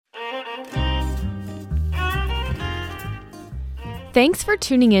Thanks for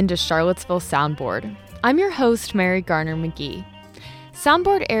tuning in to Charlottesville Soundboard. I'm your host, Mary Garner McGee.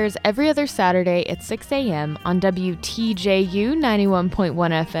 Soundboard airs every other Saturday at 6 a.m. on WTJU 91.1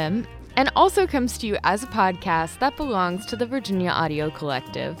 FM and also comes to you as a podcast that belongs to the Virginia Audio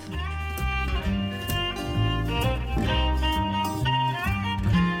Collective.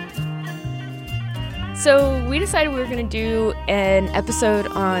 So we decided we were going to do an episode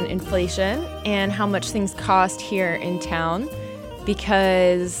on inflation and how much things cost here in town,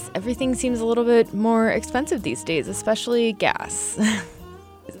 because everything seems a little bit more expensive these days, especially gas.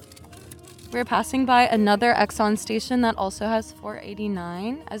 We're passing by another Exxon station that also has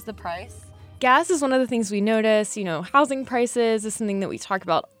 $4.89 as the price. Gas is one of the things we notice. Housing prices is something that we talk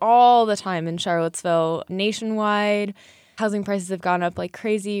about all the time in Charlottesville. Nationwide, housing prices have gone up like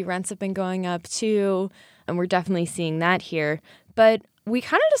crazy. Rents have been going up too, and we're definitely seeing that here. But we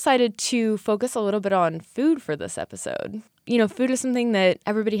kind of decided to focus a little bit on food for this episode. Food is something that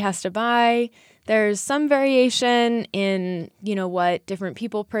everybody has to buy. There's some variation in, what different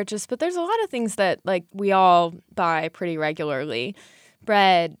people purchase, but there's a lot of things that, we all buy pretty regularly.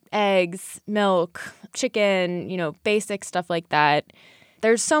 Bread, eggs, milk, chicken, basic stuff like that.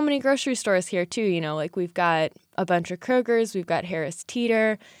 There's so many grocery stores here, too. We've got a bunch of Kroger's, we've got Harris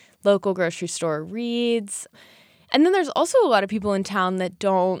Teeter, local grocery store Reed's. And then there's also a lot of people in town that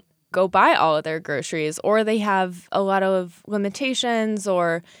don't go buy all of their groceries, or they have a lot of limitations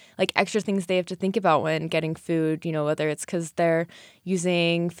or extra things they have to think about when getting food, whether it's because they're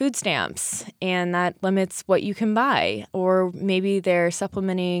using food stamps and that limits what you can buy, or maybe they're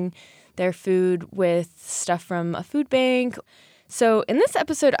supplementing their food with stuff from a food bank. So in this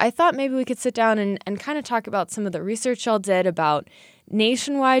episode, I thought maybe we could sit down and kind of talk about some of the research y'all did about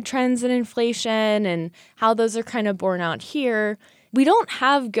nationwide trends in inflation and how those are kind of borne out here. We don't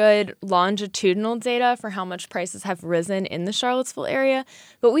have good longitudinal data for how much prices have risen in the Charlottesville area,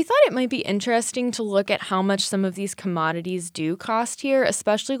 but we thought it might be interesting to look at how much some of these commodities do cost here,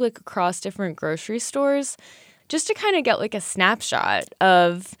 especially across different grocery stores, just to kind of get a snapshot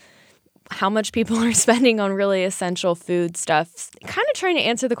of how much people are spending on really essential food stuff. Kind of trying to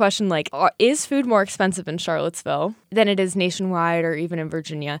answer the question, is food more expensive in Charlottesville than it is nationwide or even in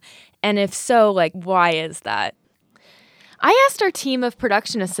Virginia? And if so, why is that? I asked our team of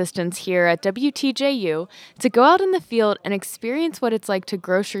production assistants here at WTJU to go out in the field and experience what it's like to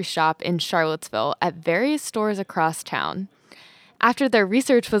grocery shop in Charlottesville at various stores across town. After their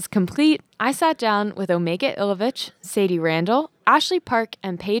research was complete, I sat down with Omega Ilovich, Sadie Randall, Ashley Park,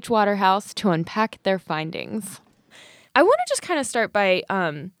 and Paige Waterhouse to unpack their findings. I want to just kind of start by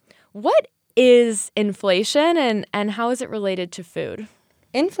what is inflation and how is it related to food?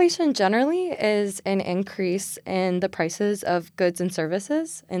 Inflation generally is an increase in the prices of goods and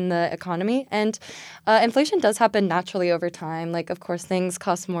services in the economy. And inflation does happen naturally over time. Of course, things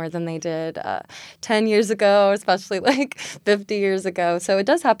cost more than they did 10 years ago, especially 50 years ago. So it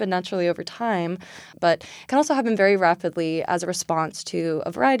does happen naturally over time, but it can also happen very rapidly as a response to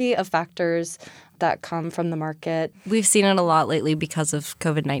a variety of factors that come from the market. We've seen it a lot lately because of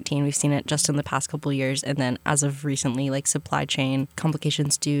COVID-19. We've seen it just in the past couple of years. And then as of recently, supply chain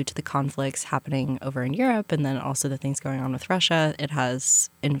complications due to the conflicts happening over in Europe and then also the things going on with Russia, it has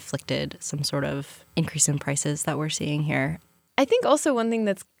inflicted some sort of increase in prices that we're seeing here. I think also one thing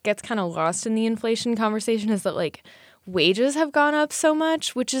that gets kind of lost in the inflation conversation is that wages have gone up so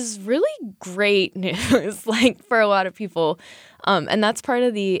much, which is really great news, for a lot of people. And that's part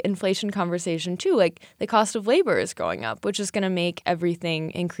of the inflation conversation, too. The cost of labor is going up, which is going to make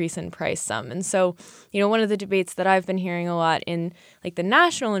everything increase in price some. And so, one of the debates that I've been hearing a lot in, the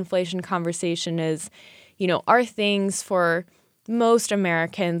national inflation conversation is, are things for most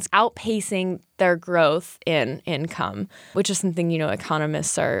Americans outpacing their growth in income, which is something,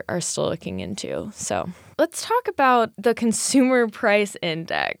 economists are still looking into. So let's talk about the consumer price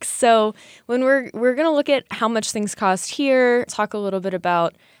index. So when we're going to look at how much things cost here, talk a little bit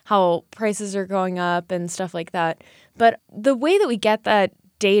about how prices are going up and stuff like that. But the way that we get that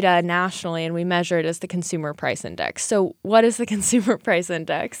data nationally and we measure it is the consumer price index. So what is the consumer price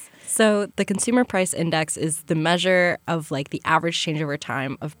index? So the consumer price index is the measure of the average change over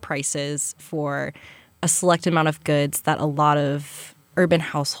time of prices for a select amount of goods that a lot of urban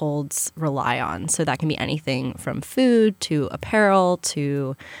households rely on. So that can be anything from food to apparel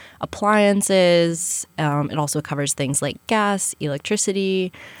to appliances. It also covers things like gas,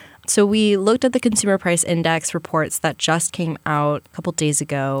 electricity. So we looked at the Consumer Price Index reports that just came out a couple days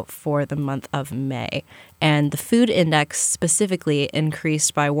ago for the month of May. And the food index specifically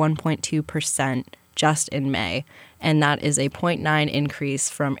increased by 1.2% just in May. and that is a 0.9 increase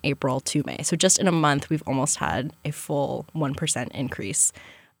from April to May. So just in a month, we've almost had a full 1% increase.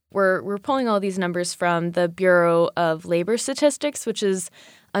 We're pulling all these numbers from the Bureau of Labor Statistics, which is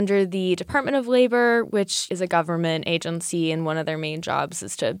under the Department of Labor, which is a government agency, and one of their main jobs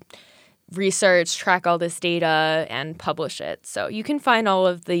is to research, track all this data, and publish it. So you can find all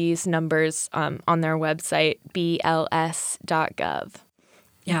of these numbers on their website, bls.gov.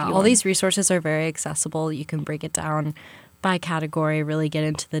 Yeah, all these resources are very accessible. You can break it down by category, really get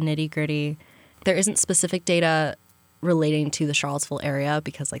into the nitty-gritty. There isn't specific data relating to the Charlottesville area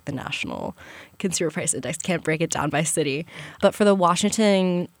because like the National Consumer Price Index can't break it down by city. But for the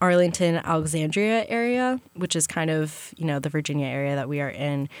Washington, Arlington, Alexandria area, which is kind of, the Virginia area that we are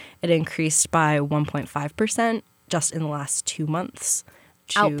in, it increased by 1.5% just in the last 2 months.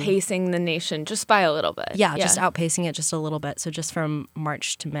 Outpacing the nation just by a little bit. Yeah, just outpacing it just a little bit. So just from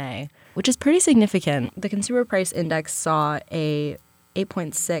March to May, which is pretty significant. The Consumer Price Index saw a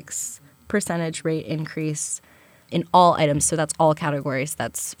 8.6 percentage rate increase in all items. So that's all categories.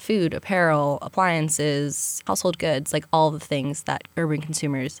 That's food, apparel, appliances, household goods, like all the things that urban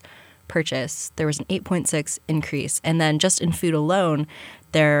consumers purchase. There was an 8.6 increase. And then just in food alone,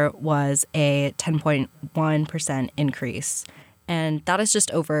 there was a 10.1% increase. And that is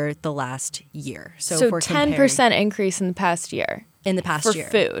just over the last year. So if we're 10% increase in the past year. In the past year.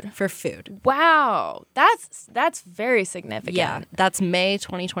 For food. For food. Wow. That's very significant. Yeah. That's May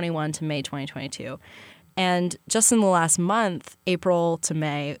 2021 to May 2022. And just in the last month, April to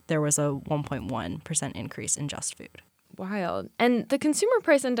May, there was a 1.1% increase in just food. Wild. And the Consumer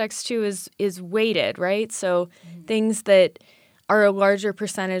Price Index, too, is weighted, right? So things that are a larger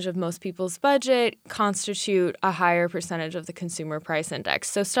percentage of most people's budget constitute a higher percentage of the Consumer Price Index.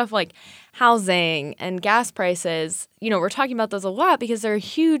 So stuff like housing and gas prices, we're talking about those a lot because they're a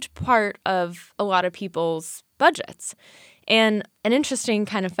huge part of a lot of people's budgets. And an interesting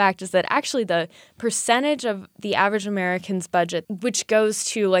kind of fact is that actually the percentage of the average American's budget, which goes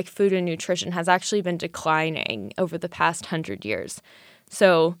to like food and nutrition, has actually been declining over the past 100 years.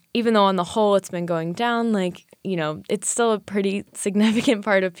 So even though on the whole it's been going down, it's still a pretty significant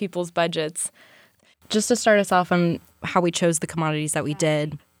part of people's budgets. Just to start us off on how we chose the commodities that we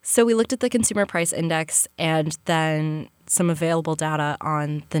did. So we looked at the Consumer Price Index and then some available data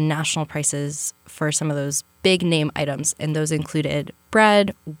on the national prices for some of those big name items. And those included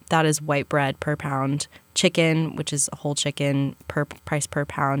bread, that is white bread per pound, chicken, which is a whole chicken price per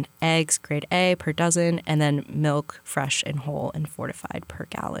pound, eggs, grade A per dozen, and then milk, fresh and whole and fortified per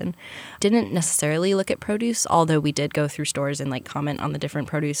gallon. Didn't necessarily look at produce, although we did go through stores and comment on the different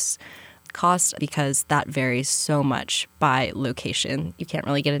produce cost because that varies so much by location. You can't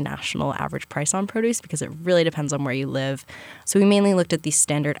really get a national average price on produce because it really depends on where you live. So we mainly looked at these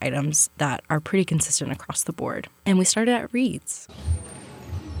standard items that are pretty consistent across the board. And we started at Reed's.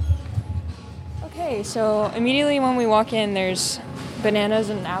 Okay, so immediately when we walk in, there's bananas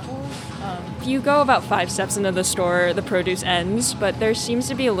and apples. If you go about 5 steps into the store, the produce ends, but there seems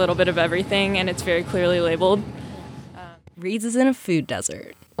to be a little bit of everything, and it's very clearly labeled. Reed's is in a food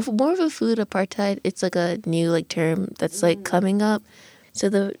desert. More of a food apartheid. It's like a new term that's coming up. So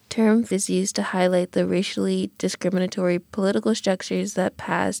the term is used to highlight the racially discriminatory political structures that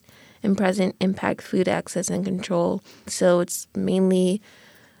past and present impact food access and control. So it's mainly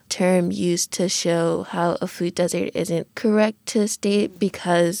a term used to show how a food desert isn't correct to state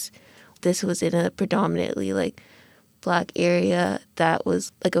because this was in a predominantly Black area that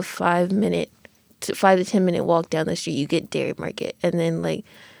was a 5 to 10 minute walk down the street. You get Dairy Market, and then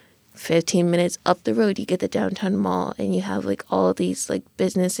 15 minutes up the road, you get the downtown mall, and you have all of these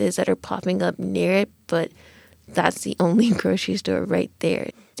businesses that are popping up near it, but that's the only grocery store right there.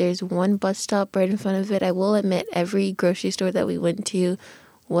 There's one bus stop right in front of it. I will admit every grocery store that we went to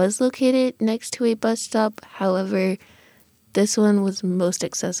was located next to a bus stop. However, this one was most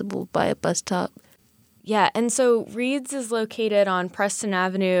accessible by a bus stop. Yeah, and so Reed's is located on Preston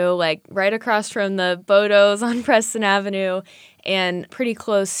Avenue, right across from the Bodo's on Preston Avenue, and pretty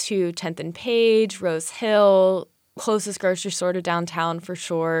close to 10th and Page, Rose Hill, closest grocery store to downtown for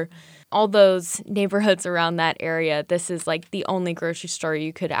sure. All those neighborhoods around that area, this is the only grocery store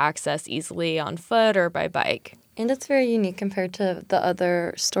you could access easily on foot or by bike. And it's very unique compared to the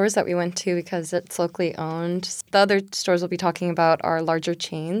other stores that we went to because it's locally owned. The other stores we'll be talking about are larger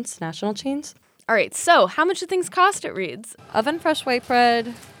chains, national chains. All right, so how much do things cost at Reed's? Oven fresh white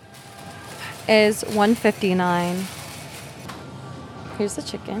bread is $1.59. Here's the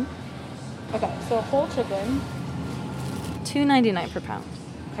chicken. Okay, so a whole chicken. $2.99 per pound.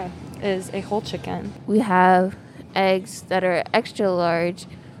 Okay. Is a whole chicken. We have eggs that are extra large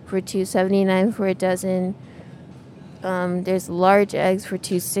for $2.79 for a dozen. There's large eggs for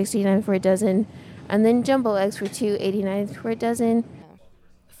 $2.69 for a dozen, and then jumbo eggs for $2.89 for a dozen.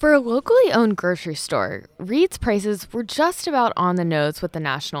 For a locally owned grocery store, Reed's prices were just about on the nose with the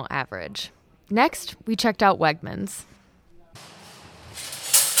national average. Next, we checked out Wegmans.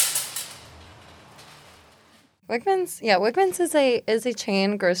 Wegmans is a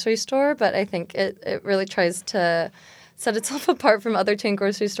chain grocery store, but I think it really tries to set itself apart from other chain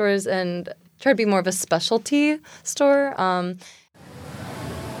grocery stores and try to be more of a specialty store. The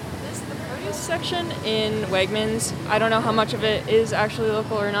produce section in Wegmans, I don't know how much of it is actually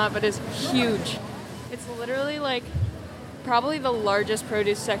local or not, but it's huge. It's literally like probably the largest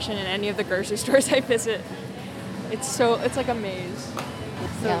produce section in any of the grocery stores I visit. It's like a maze.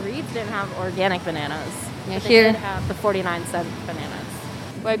 So Reed's didn't have organic bananas. Yeah, but they here did have the 49-cent bananas.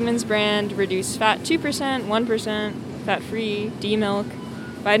 Wegmans brand, reduced fat 2%, 1%, fat-free, D milk,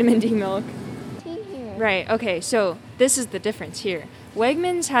 vitamin D milk. Right, okay, so this is the difference here.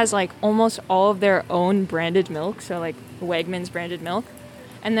 Wegmans has like almost all of their own branded milk, so like Wegmans branded milk.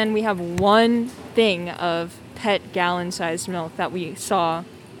 And then we have one thing of pet gallon-sized milk that we saw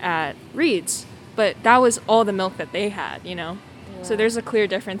at Reed's. But that was all the milk that they had, you know? Yeah. So there's a clear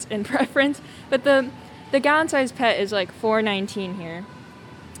difference in preference. But the gallon-sized pet is like $4.19 here.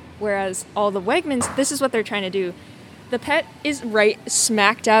 Whereas all the Wegmans, this is what they're trying to do. The pet is right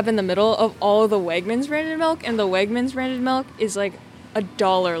smack dab in the middle of all the Wegmans branded milk, and the Wegmans branded milk is like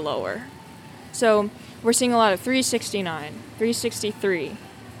 $1 lower. So we're seeing a lot of $3.69, $3.63,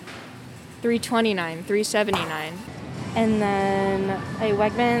 $3.29, $3.79. And then a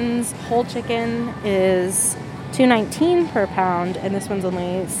Wegmans whole chicken is $2.19 per pound, and this one's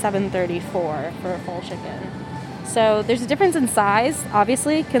only $7.34 for a whole chicken. So there's a difference in size,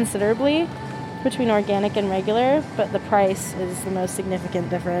 obviously, considerably, between organic and regular, but the price is the most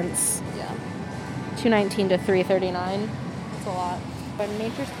significant difference. Yeah. $2.19 to $3.39. That's a lot. But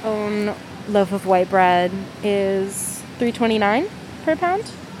Nature's Own loaf of white bread is $3.29 per pound.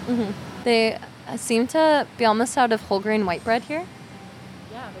 Mm-hmm. They seem to be almost out of whole grain white bread here.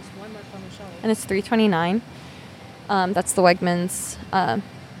 Yeah, there's one left on the shelf. And it's $3.29. That's the Wegmans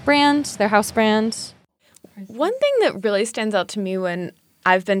brand, their house brand. One thing that really stands out to me when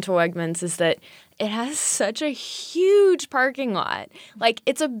I've been to Wegmans is that it has such a huge parking lot. Like,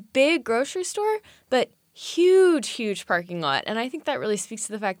 it's a big grocery store, but huge parking lot. And I think that really speaks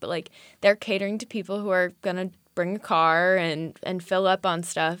to the fact that, like, they're catering to people who are going to bring a car and fill up on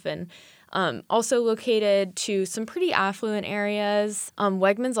stuff. And also located to some pretty affluent areas.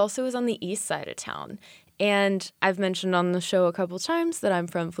 Wegmans also is on the east side of town. And I've mentioned on the show a couple times that I'm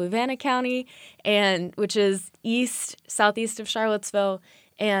from Fluvanna County, which is southeast of Charlottesville.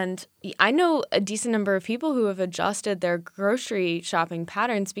 And I know a decent number of people who have adjusted their grocery shopping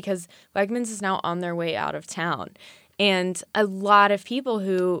patterns because Wegmans is now on their way out of town. And a lot of people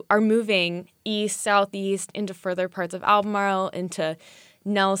who are moving east, southeast, into further parts of Albemarle, into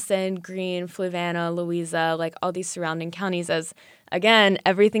Nelson, Greene, Fluvanna, Louisa, like all these surrounding counties, as, again,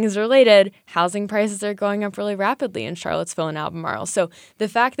 everything is related. Housing prices are going up really rapidly in Charlottesville and Albemarle. So the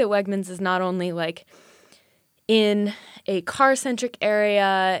fact that Wegmans is not only like in a car-centric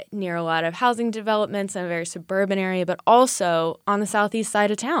area near a lot of housing developments in a very suburban area, but also on the southeast side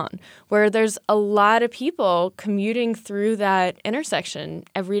of town, where there's a lot of people commuting through that intersection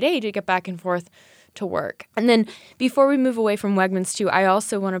every day to get back and forth to work. And then before we move away from Wegmans too, I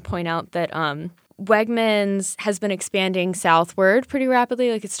also want to point out that Wegmans has been expanding southward pretty rapidly.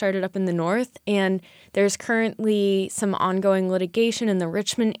 Like, it started up in the north, and there's currently some ongoing litigation in the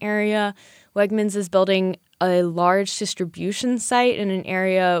Richmond area. Wegmans is building a large distribution site in an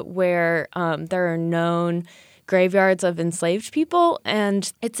area where there are known graveyards of enslaved people,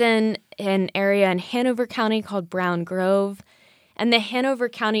 and it's in an area in Hanover County called Brown Grove. And the Hanover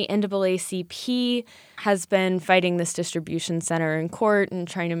County NAACP has been fighting this distribution center in court and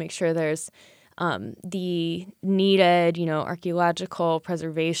trying to make sure there's the needed, archaeological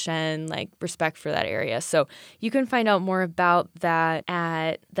preservation, like respect for that area. So you can find out more about that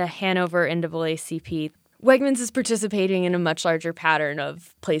at the Hanover NAACP. Wegmans is participating in a much larger pattern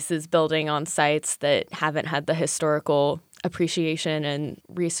of places building on sites that haven't had the historical appreciation and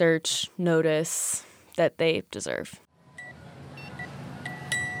research notice that they deserve.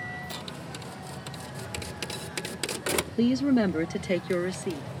 Please remember to take your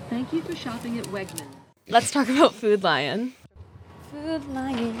receipt. Thank you for shopping at Wegmans. Let's talk about Food Lion. Food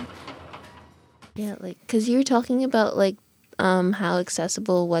Lion. Yeah, like, because you were talking about, like, how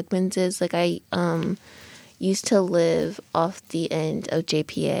accessible Wegmans is. Like, I used to live off the end of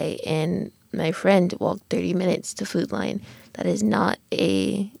JPA, and my friend walked 30 minutes to Food Lion. That is not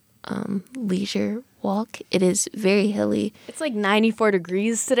a leisure walk. It is very hilly. It's like 94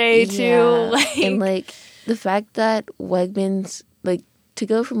 degrees today, too. Yeah. And, like, the fact that Wegmans, like, to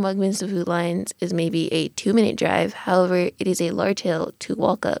go from Wegmans to Food Lions is maybe a 2-minute drive. However, it is a large hill to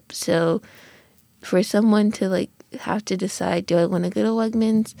walk up. So for someone to, like, have to decide, do I want to go to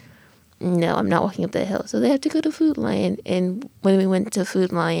Wegmans? No, I'm not walking up that hill. So they have to go to Food Lion. And when we went to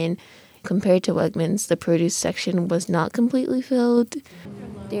Food Lion, compared to Wegmans, the produce section was not completely filled.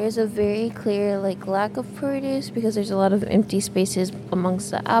 There's a very clear, like, lack of produce because there's a lot of empty spaces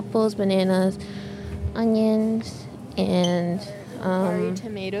amongst the apples, bananas, onions, and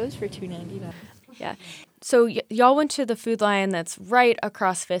tomatoes for $2.99. Yeah. So y'all went to the Food Lion that's right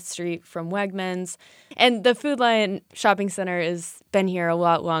across 5th Street from Wegmans. And the Food Lion shopping center has been here a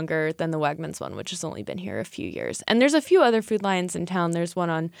lot longer than the Wegmans one, which has only been here a few years. And there's a few other Food Lions in town. There's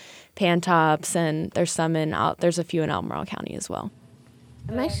one on Pantops, and there's a few in Albemarle County as well.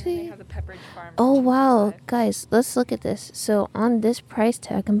 I'm actually... Oh, wow. Guys, let's look at this. So on this price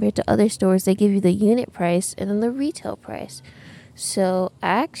tag, compared to other stores, they give you the unit price and then the retail price. So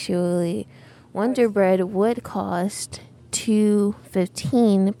actually, Wonder Bread would cost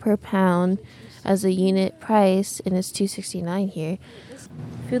 $2.15 per pound as a unit price, and it's $2.69 here.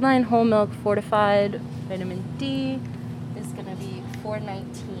 Food Lion whole milk fortified vitamin D is going to be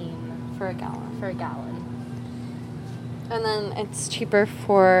 $4.19 for a gallon. And then it's cheaper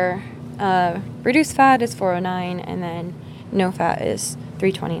for reduced fat is $4.09, and then no fat is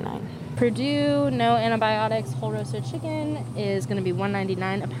 $3.29. Purdue no antibiotics whole roasted chicken is going to be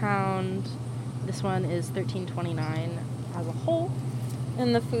 $1.99 a pound. This one is $13.29 as a whole.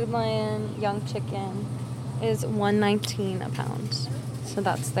 And the Food Lion young chicken is $1.19 a pound. So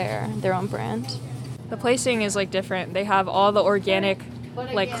that's their own brand. The placing is like different. They have all the organic,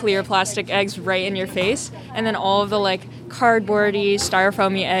 like clear plastic eggs right in your face, and then all of the like cardboardy,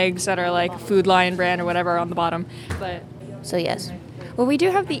 styrofoamy eggs that are like Food Lion brand or whatever on the bottom. But So yes. well, we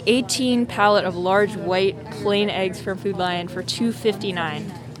do have the 18 pallet of large white plain eggs from Food Lion for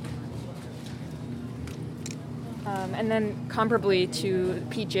 $2.59. And then comparably to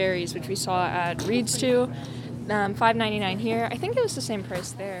Pete Jerry's, which we saw at Reed's too, $5.99 here. I think it was the same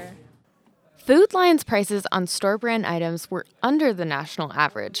price there. Food Lion's prices on store brand items were under the national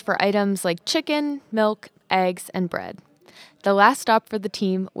average for items like chicken, milk, eggs, and bread. The last stop for the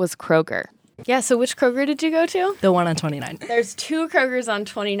team was Kroger. Yeah, so which Kroger did you go to? The one on 29. There's 2 Krogers on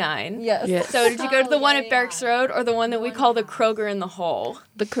 29. Yes. So did you go to the one at Berks Road or the one that we call the Kroger in the Hole?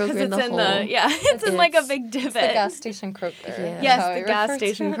 The Kroger in the hole. It's in like a big divot. It's the gas station Kroger. Yeah. Yes, the gas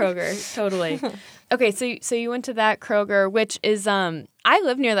station Kroger. Totally. Okay, so you went to that Kroger, which is I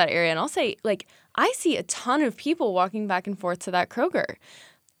live near that area, and I'll say, like, I see a ton of people walking back and forth to that Kroger.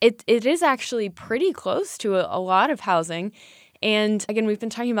 It is actually pretty close to a lot of housing. And again, we've been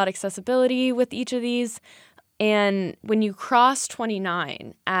talking about accessibility with each of these. And when you cross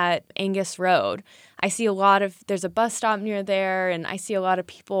 29 at Angus Road, I see there's a bus stop near there, and I see a lot of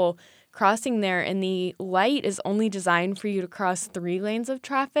people crossing there, and the light is only designed for you to cross 3 lanes of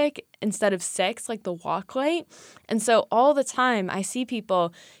traffic instead of 6, like the walk light. And so all the time I see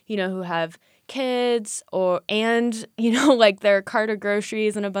people, who have kids like their cart of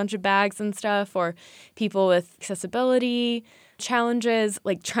groceries and a bunch of bags and stuff, or people with accessibility challenges,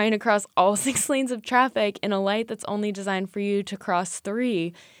 like trying to cross all 6 lanes of traffic in a light that's only designed for you to cross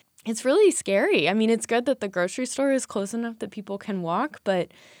 3. It's really scary. I mean, it's good that the grocery store is close enough that people can walk, but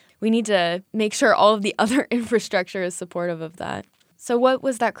we need to make sure all of the other infrastructure is supportive of that. So what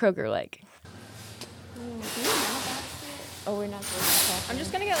was that Kroger like? Oh, we're not going to talk. I'm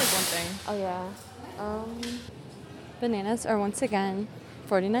just going to get like one thing. Oh, yeah. Bananas are once again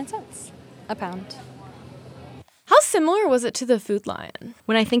 49 cents a pound. How similar was it to the Food Lion?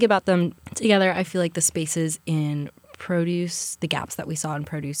 When I think about them together, I feel like the spaces in produce, the gaps that we saw in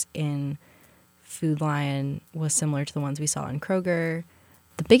produce in Food Lion was similar to the ones we saw in Kroger.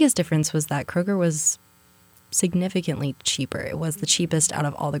 The biggest difference was that Kroger was significantly cheaper. It was the cheapest out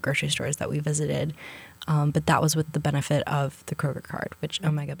of all the grocery stores that we visited, but that was with the benefit of the Kroger card, which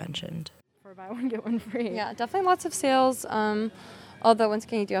Omega mentioned. For buy one, get one free. Yeah, definitely lots of sales. Although once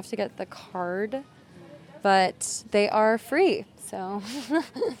again, you do have to get the card, but they are free. So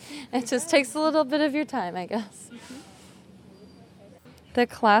it just takes a little bit of your time, I guess. The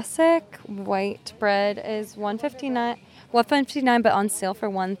classic white bread is $1.59, but on sale for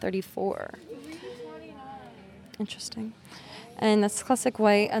 $1.34. Interesting. And that's classic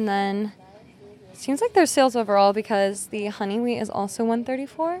white. And then it seems like there's sales overall because the honey wheat is also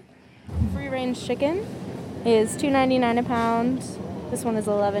 $1.34. Free range chicken is $2.99 a pound. This one is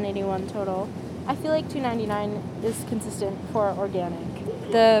 $11.81 total. I feel like $2.99 is consistent for organic.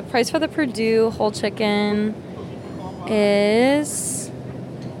 The price for the Purdue whole chicken is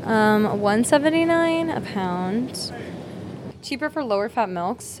 $1.79 a pound. Cheaper for lower fat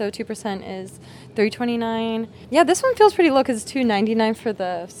milks, so 2% is $3.29. Yeah, this one feels pretty low because it's $2.99 for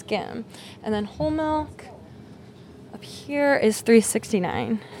the skim. And then whole milk up here is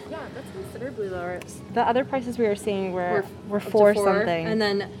 $3.69. Yeah, that's considerably lower. The other prices we were seeing were four something. And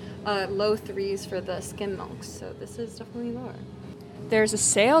then low threes for the skim milks, so this is definitely lower. There's a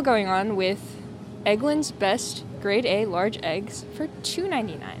sale going on with Eggland's Best Grade A large eggs for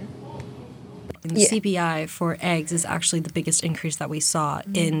 $2.99. And the CPI for eggs is actually the biggest increase that we saw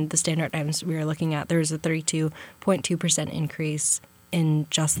in the standard items we were looking at. There was a 32.2% increase in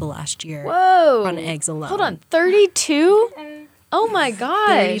just the last year. Whoa. On eggs alone. Hold on, 32? Oh my gosh.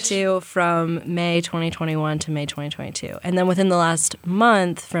 32 from May 2021 to May 2022. And then within the last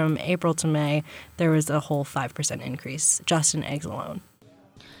month, from April to May, there was a whole 5% increase just in eggs alone.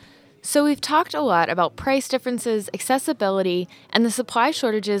 So we've talked a lot about price differences, accessibility, and the supply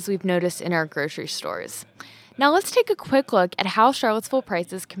shortages we've noticed in our grocery stores. Now let's take a quick look at how Charlottesville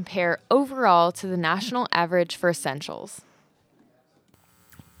prices compare overall to the national average for essentials.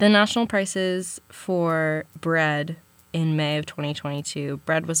 The national prices for bread in May of 2022,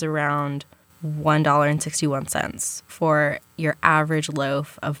 bread was around $1.61 for your average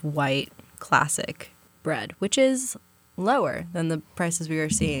loaf of white classic bread, which is lower than the prices we were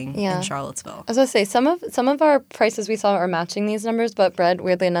seeing in Charlottesville. I was going to say, some of our prices we saw are matching these numbers, but bread,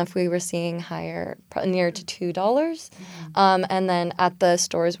 weirdly enough, we were seeing higher, near to $2. Mm-hmm. And then at the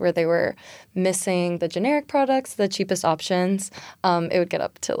stores where they were missing the generic products, the cheapest options, it would get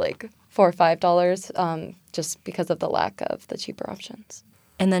up to like $4 or $5 just because of the lack of the cheaper options.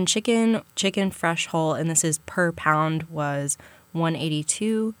 And then chicken fresh whole, and this is per pound, was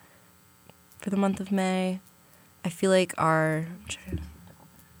 $1.82 for the month of May. I feel like per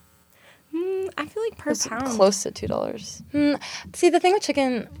pound close to $2. See, the thing with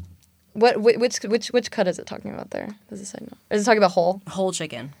chicken, which cut is it talking about there? Does it say no? Is it talking about whole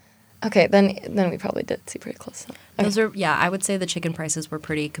chicken? Okay, then we probably did see pretty close. Okay. Those are I would say the chicken prices were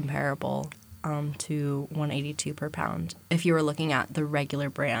pretty comparable to $1.82 per pound if you were looking at the regular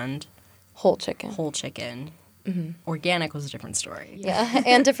brand whole chicken. Mm-hmm. Organic was a different story. Yeah,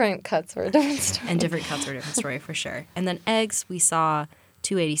 and different cuts were a different story. For sure. And then eggs, we saw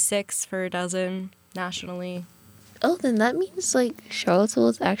 $2.86 for a dozen nationally. Oh, then that means like Charlottesville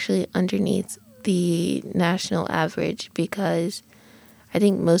is actually underneath the national average because I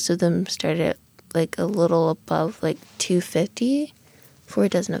think most of them started at like a little above like $2.50 for a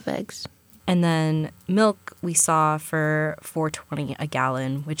dozen of eggs. And then milk we saw for $4.20 a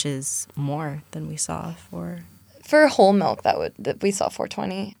gallon, which is more than we saw for whole milk. That we saw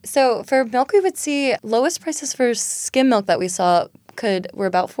 $4.20. So for milk, we would see lowest prices for skim milk that we saw were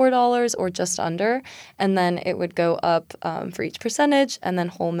about $4 or just under, and then it would go up for each percentage, and then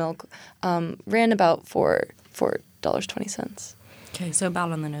whole milk ran about $4.20. Okay, so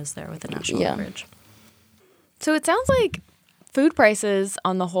about on the nose there with the national average. So it sounds like food prices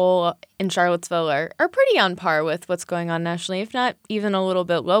on the whole in Charlottesville are pretty on par with what's going on nationally, if not even a little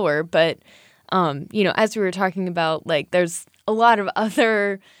bit lower. But, as we were talking about, like there's a lot of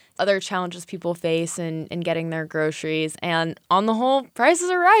other challenges people face in getting their groceries. And on the whole, prices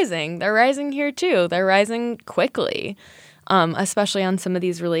are rising. They're rising here too. They're rising quickly, especially on some of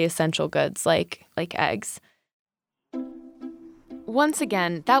these really essential goods like eggs. Once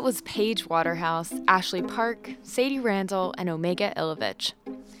again, that was Paige Waterhouse, Ashley Park, Sadie Randall, and Omega Ilovich.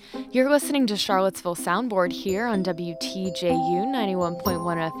 You're listening to Charlottesville Soundboard here on WTJU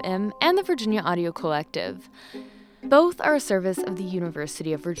 91.1 FM and the Virginia Audio Collective. Both are a service of the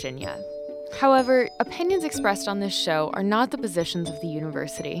University of Virginia. However, opinions expressed on this show are not the positions of the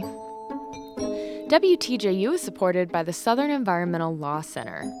university. WTJU is supported by the Southern Environmental Law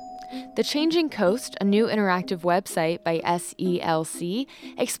Center. The Changing Coast, a new interactive website by SELC,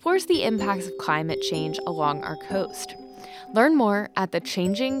 explores the impacts of climate change along our coast. Learn more at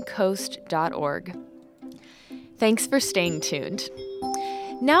thechangingcoast.org. Thanks for staying tuned.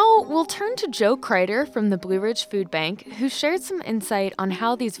 Now we'll turn to Joe Kreider from the Blue Ridge Food Bank, who shared some insight on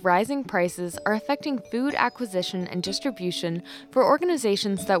how these rising prices are affecting food acquisition and distribution for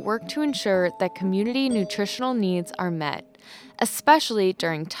organizations that work to ensure that community nutritional needs are met, especially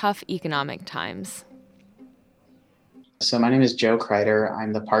during tough economic times. So my name is Joe Kreider.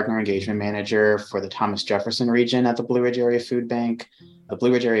 I'm the Partner Engagement Manager for the Thomas Jefferson region at the Blue Ridge Area Food Bank. The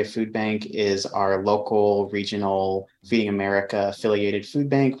Blue Ridge Area Food Bank is our local, regional, Feeding America affiliated food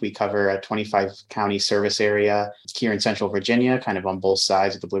bank. We cover a 25-county service area here in Central Virginia, kind of on both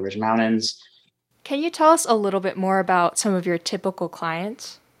sides of the Blue Ridge Mountains. Can you tell us a little bit more about some of your typical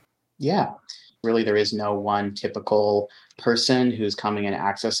clients? Yeah, really, there is no one typical person who's coming and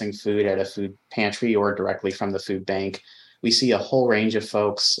accessing food at a food pantry or directly from the food bank. We see a whole range of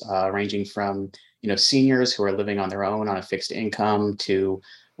folks, ranging from seniors who are living on their own on a fixed income to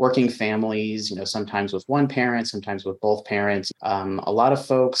working families. Sometimes with one parent, sometimes with both parents. A lot of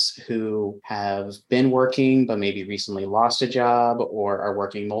folks who have been working but maybe recently lost a job or are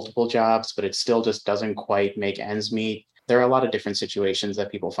working multiple jobs, but it still just doesn't quite make ends meet. There are a lot of different situations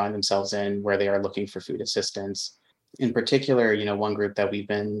that people find themselves in where they are looking for food assistance. In particular, one group that we've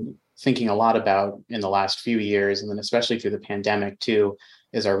been thinking a lot about in the last few years, and then especially through the pandemic too,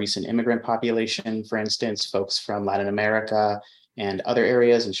 is our recent immigrant population. For instance, folks from Latin America and other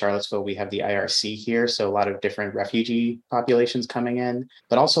areas. In Charlottesville, we have the IRC here, so a lot of different refugee populations coming in,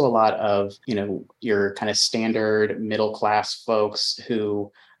 but also a lot of your kind of standard middle class folks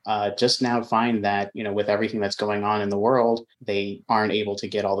who just now find that, with everything that's going on in the world, they aren't able to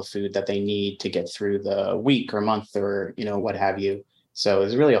get all the food that they need to get through the week or month or, what have you. So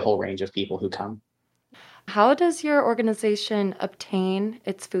there's really a whole range of people who come. How does your organization obtain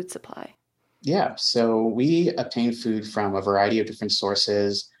its food supply? Yeah, so we obtain food from a variety of different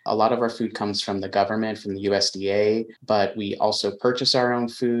sources. A lot of our food comes from the government, from the USDA, but we also purchase our own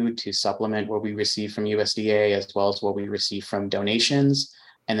food to supplement what we receive from USDA as well as what we receive from donations.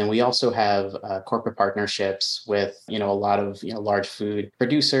 And then we also have corporate partnerships with, a lot of, large food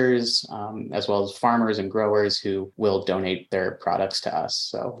producers, as well as farmers and growers who will donate their products to us.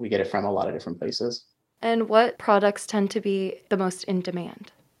 So we get it from a lot of different places. And what products tend to be the most in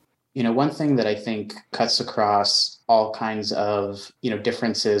demand? One thing that I think cuts across all kinds of,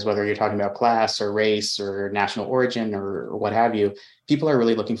 differences, whether you're talking about class or race or national origin or what have you, people are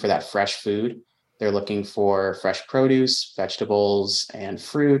really looking for that fresh food. They're looking for fresh produce, vegetables, and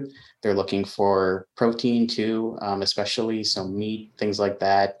fruit. They're looking for protein too, especially some meat, things like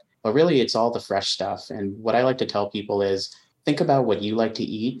that. But really, it's all the fresh stuff. And what I like to tell people is think about what you like to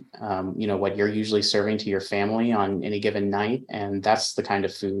eat, what you're usually serving to your family on any given night. And that's the kind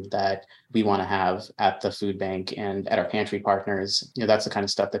of food that we want to have at the food bank and at our pantry partners. That's the kind of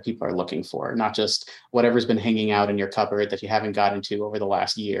stuff that people are looking for, not just whatever's been hanging out in your cupboard that you haven't gotten to over the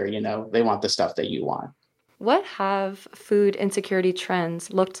last year. They want the stuff that you want. What have food insecurity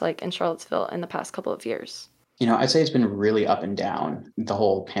trends looked like in Charlottesville in the past couple of years? I'd say it's been really up and down. The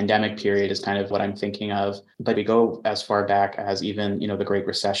whole pandemic period is kind of what I'm thinking of. But we go as far back as even, the Great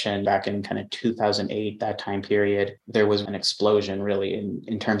Recession back in kind of 2008, that time period. There was an explosion really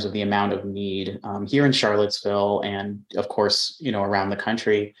in terms of the amount of need here in Charlottesville and, of course, around the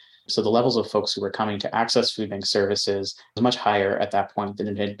country. So the levels of folks who were coming to access food bank services was much higher at that point than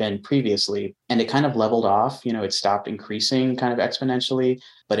it had been previously. And it kind of leveled off, it stopped increasing kind of exponentially,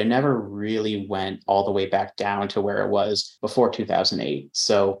 but it never really went all the way back down to where it was before 2008.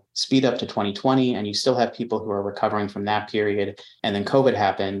 So speed up to 2020, and you still have people who are recovering from that period. And then COVID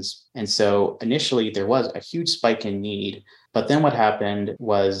happens. And so initially there was a huge spike in need. But then what happened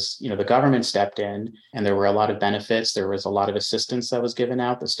was, the government stepped in and there were a lot of benefits. There was a lot of assistance that was given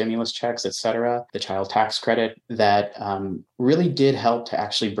out, the stimulus checks, et cetera, the child tax credit that really did help to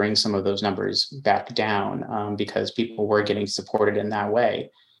actually bring some of those numbers back down because people were getting supported in that way.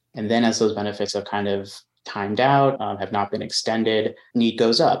 And then as those benefits have kind of timed out, have not been extended, need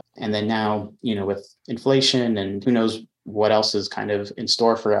goes up. And then now, with inflation and who knows what else is kind of in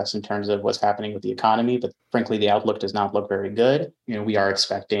store for us in terms of what's happening with the economy. But frankly, the outlook does not look very good. We are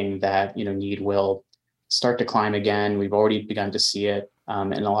expecting that, need will start to climb again. We've already begun to see it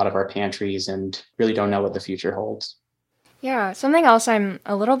in a lot of our pantries and really don't know what the future holds. Yeah, something else I'm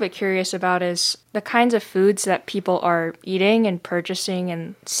a little bit curious about is the kinds of foods that people are eating and purchasing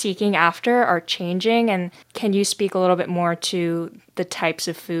and seeking after are changing. And can you speak a little bit more to the types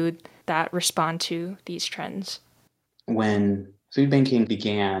of food that respond to these trends? When food banking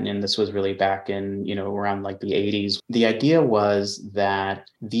began, and this was really back in, around like the 80s, the idea was that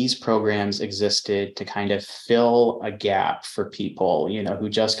these programs existed to kind of fill a gap for people, who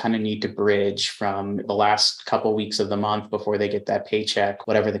just kind of need to bridge from the last couple weeks of the month before they get that paycheck,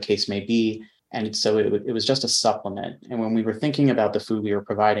 whatever the case may be. And so it was just a supplement. And when we were thinking about the food we were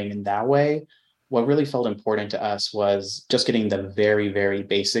providing in that way, what really felt important to us was just getting the very, very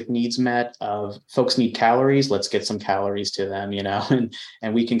basic needs met of folks need calories. Let's get some calories to them,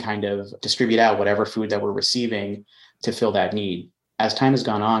 and we can kind of distribute out whatever food that we're receiving to fill that need. As time has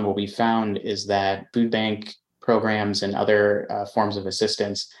gone on, what we found is that food bank programs and other forms of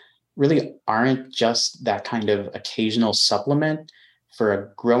assistance really aren't just that kind of occasional supplement. For a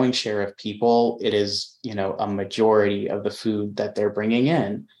growing share of people, it is, a majority of the food that they're bringing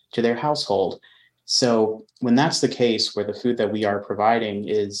in to their household. So when that's the case, where the food that we are providing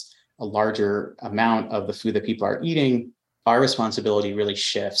is a larger amount of the food that people are eating, our responsibility really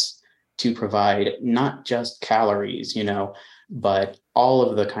shifts to provide not just calories, but all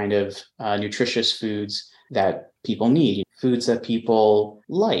of the kind of nutritious foods that people need, foods that people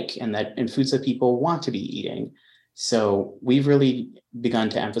like, and foods that people want to be eating. So we've really begun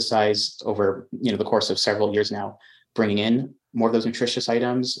to emphasize over the course of several years now, bringing in more of those nutritious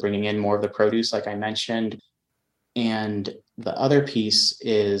items, bringing in more of the produce, like I mentioned. And the other piece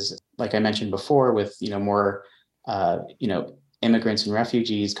is, like I mentioned before, with more immigrants and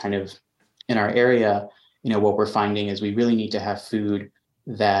refugees kind of in our area. What we're finding is we really need to have food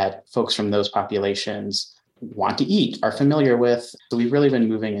that folks from those populations want to eat, are familiar with. So we've really been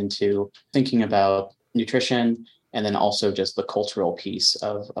moving into thinking about nutrition, and then also just the cultural piece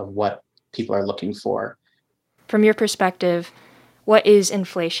of what people are looking for. From your perspective, what is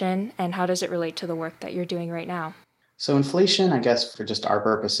inflation and how does it relate to the work that you're doing right now? So inflation, I guess, for just our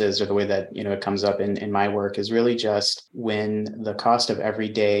purposes, or the way that it comes up in my work, is really just when the cost of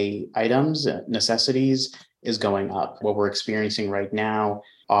everyday items, necessities, is going up. What we're experiencing right now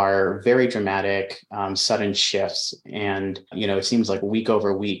are very dramatic, sudden shifts. And, it seems like week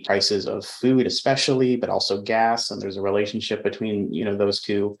over week, prices of food, especially, but also gas, and there's a relationship between, those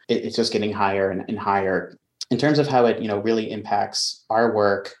two, it's just getting higher and higher. In terms of how it, really impacts our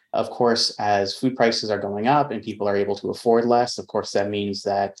work, of course, as food prices are going up and people are able to afford less, of course, that means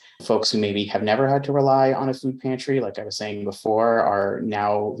that folks who maybe have never had to rely on a food pantry, like I was saying before, are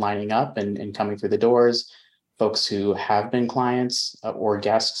now lining up and coming through the doors. Folks who have been clients or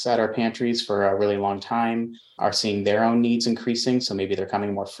guests at our pantries for a really long time are seeing their own needs increasing. So maybe they're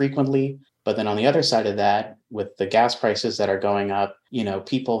coming more frequently. But then on the other side of that, with the gas prices that are going up,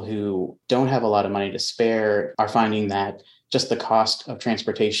 people who don't have a lot of money to spare are finding that just the cost of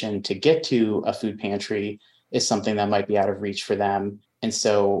transportation to get to a food pantry is something that might be out of reach for them. And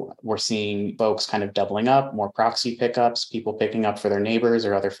so we're seeing folks kind of doubling up, more proxy pickups, people picking up for their neighbors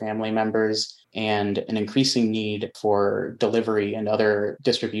or other family members, and an increasing need for delivery and other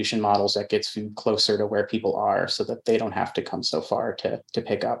distribution models that gets food closer to where people are so that they don't have to come so far to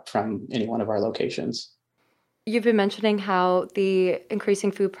pick up from any one of our locations. You've been mentioning how the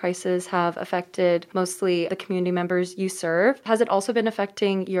increasing food prices have affected mostly the community members you serve. Has it also been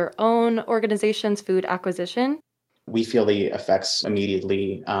affecting your own organization's food acquisition? We feel the effects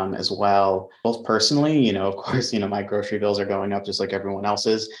immediately as well, both personally, of course, my grocery bills are going up just like everyone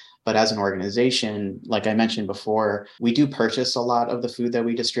else's. But as an organization, like I mentioned before, we do purchase a lot of the food that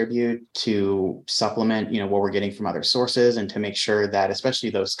we distribute to supplement, what we're getting from other sources, and to make sure that especially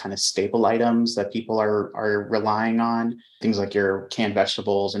those kind of staple items that people are relying on, things like your canned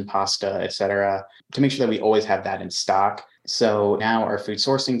vegetables and pasta, et cetera, to make sure that we always have that in stock. So now our food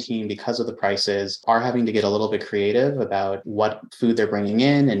sourcing team, because of the prices, are having to get a little bit creative about what food they're bringing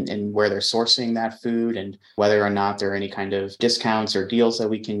in and where they're sourcing that food, and whether or not there are any kind of discounts or deals that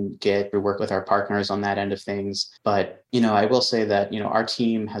we can get. We work with our partners on that end of things. But, I will say that, our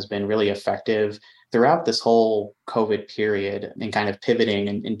team has been really effective throughout this whole COVID period in kind of pivoting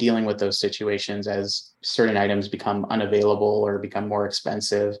and dealing with those situations as certain items become unavailable or become more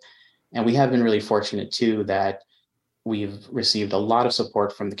expensive. And we have been really fortunate, too, that we've received a lot of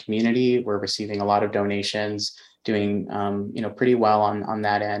support from the community. We're receiving a lot of donations, doing pretty well on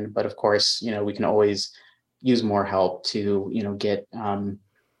that end. But of course, we can always use more help to get the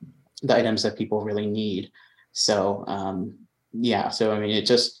items that people really need. So so I mean, it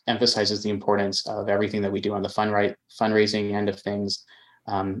just emphasizes the importance of everything that we do on the fundraising end of things,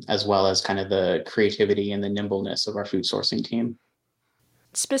 as well as kind of the creativity and the nimbleness of our food sourcing team.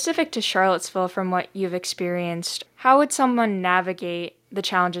 Specific to Charlottesville, from what you've experienced, how would someone navigate the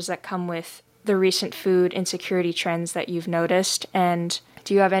challenges that come with the recent food insecurity trends that you've noticed? And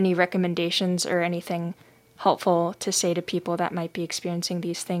do you have any recommendations or anything helpful to say to people that might be experiencing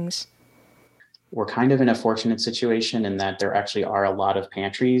these things? We're kind of in a fortunate situation in that there actually are a lot of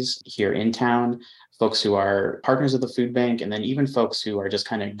pantries here in town, folks who are partners of the food bank, and then even folks who are just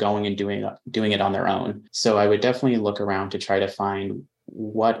kind of going and doing it on their own. So I would definitely look around to try to find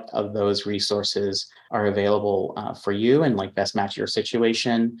what of those resources are available for you and best match your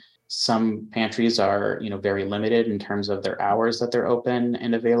situation. Some pantries are, very limited in terms of their hours that they're open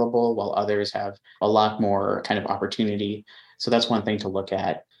and available, while others have a lot more kind of opportunity. So that's one thing to look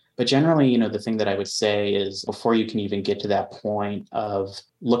at. But generally, the thing that I would say is before you can even get to that point of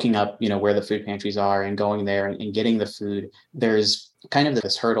looking up, where the food pantries are and going there and getting the food, there's kind of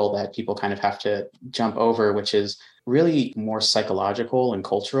this hurdle that people kind of have to jump over, which is really more psychological and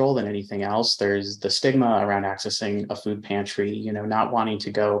cultural than anything else. There's the stigma around accessing a food pantry, not wanting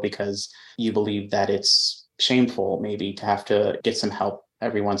to go because you believe that it's shameful maybe to have to get some help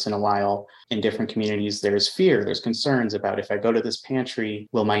every once in a while. In different communities, there's fear, there's concerns about if I go to this pantry,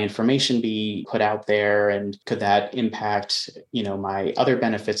 will my information be put out there? And could that impact, my other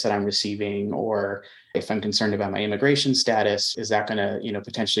benefits that I'm receiving? Or if I'm concerned about my immigration status, is that going to,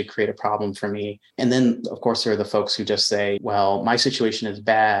 potentially create a problem for me? And then, of course, there are the folks who just say, well, my situation is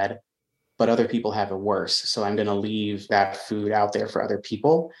bad, but other people have it worse. So I'm going to leave that food out there for other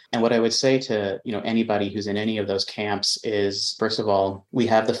people. And what I would say to, anybody who's in any of those camps is, first of all, we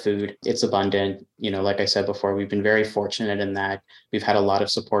have the food. It's abundant. Like I said before, we've been very fortunate in that we've had a lot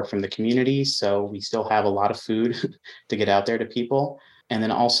of support from the community. So we still have a lot of food to get out there to people. And then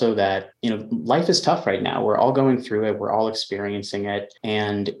also that, life is tough right now. We're all going through it. We're all experiencing it.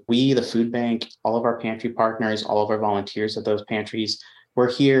 And we, the food bank, all of our pantry partners, all of our volunteers at those pantries, we're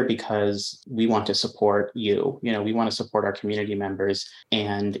here because we want to support you. We want to support our community members.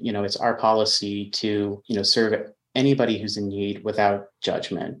 And, it's our policy to, serve anybody who's in need without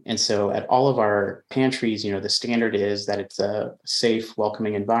judgment. And so at all of our pantries, the standard is that it's a safe,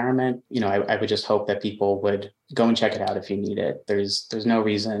 welcoming environment. I would just hope that people would go and check it out if you need it. There's no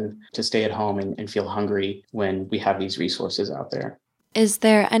reason to stay at home and feel hungry when we have these resources out there. Is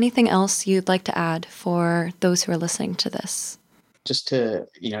there anything else you'd like to add for those who are listening to this? Just to,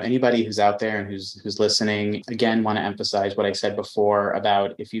 anybody who's out there and who's listening, again, want to emphasize what I said before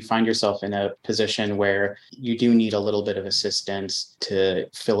about if you find yourself in a position where you do need a little bit of assistance to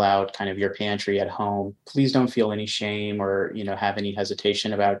fill out kind of your pantry at home, please don't feel any shame or, have any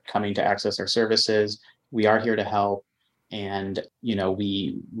hesitation about coming to access our services. We are here to help. And,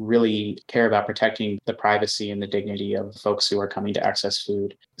 we really care about protecting the privacy and the dignity of folks who are coming to access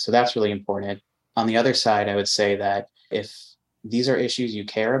food. So that's really important. On the other side, I would say that if these are issues you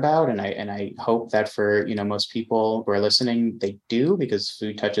care about, and I hope that for most people who are listening, they do, because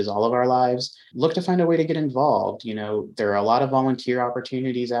food touches all of our lives. Look to find a way to get involved. There are a lot of volunteer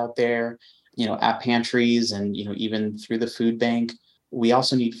opportunities out there, at pantries and even through the food bank. We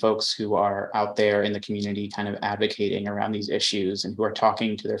also need folks who are out there in the community kind of advocating around these issues and who are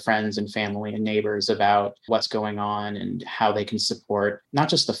talking to their friends and family and neighbors about what's going on and how they can support not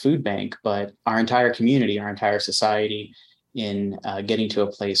just the food bank, but our entire community, our entire society in getting to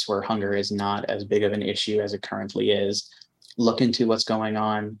a place where hunger is not as big of an issue as it currently is. Look into what's going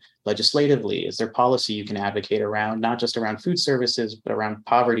on legislatively. Is there policy you can advocate around, not just around food services, but around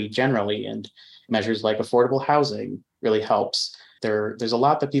poverty generally? And measures like affordable housing really helps. There's a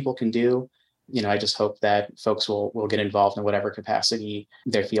lot that people can do. I just hope that folks will get involved in whatever capacity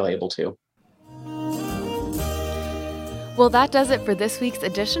they feel able to. Well, that does it for this week's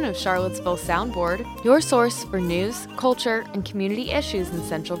edition of Charlottesville Soundboard, your source for news, culture, and community issues in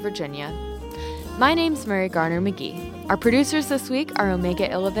Central Virginia. My name's Mary Garner McGee. Our producers this week are Omega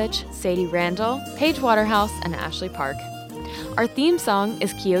Ilovich, Sadie Randall, Paige Waterhouse, and Ashley Park. Our theme song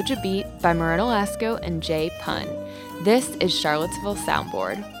is Kioja Beat by Moreno Lasco and Jay Pun. This is Charlottesville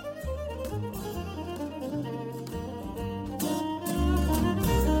Soundboard.